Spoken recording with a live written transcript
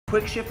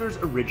quick shifters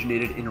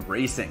originated in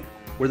racing,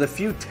 where the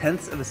few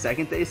tenths of a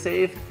second they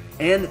save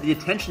and the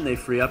attention they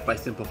free up by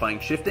simplifying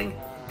shifting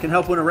can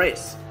help win a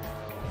race.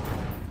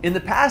 In the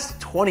past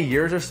 20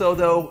 years or so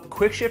though,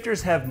 quick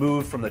shifters have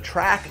moved from the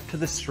track to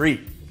the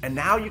street, and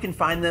now you can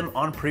find them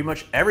on pretty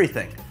much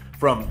everything,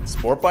 from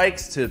sport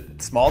bikes to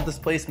small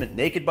displacement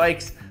naked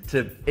bikes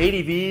to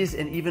ADVs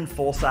and even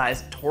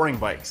full-size touring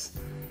bikes.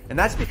 And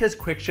that's because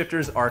quick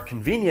shifters are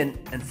convenient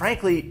and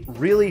frankly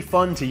really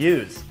fun to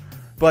use.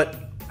 But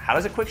how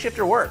does a quick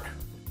shifter work?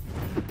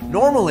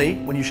 Normally,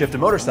 when you shift a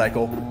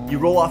motorcycle, you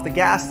roll off the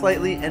gas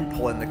slightly and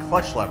pull in the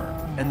clutch lever.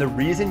 And the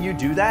reason you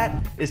do that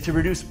is to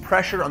reduce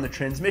pressure on the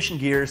transmission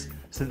gears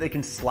so that they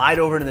can slide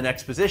over to the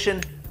next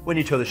position when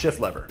you toe the shift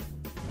lever.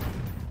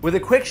 With a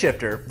quick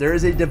shifter, there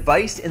is a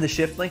device in the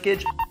shift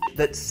linkage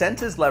that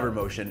senses lever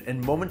motion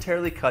and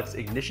momentarily cuts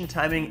ignition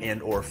timing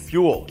and/or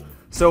fuel.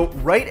 So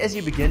right as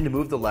you begin to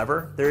move the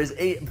lever, there is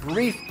a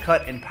brief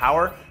cut in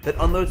power that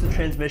unloads the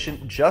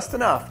transmission just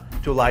enough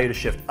to allow you to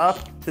shift up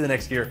to the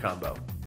next gear combo.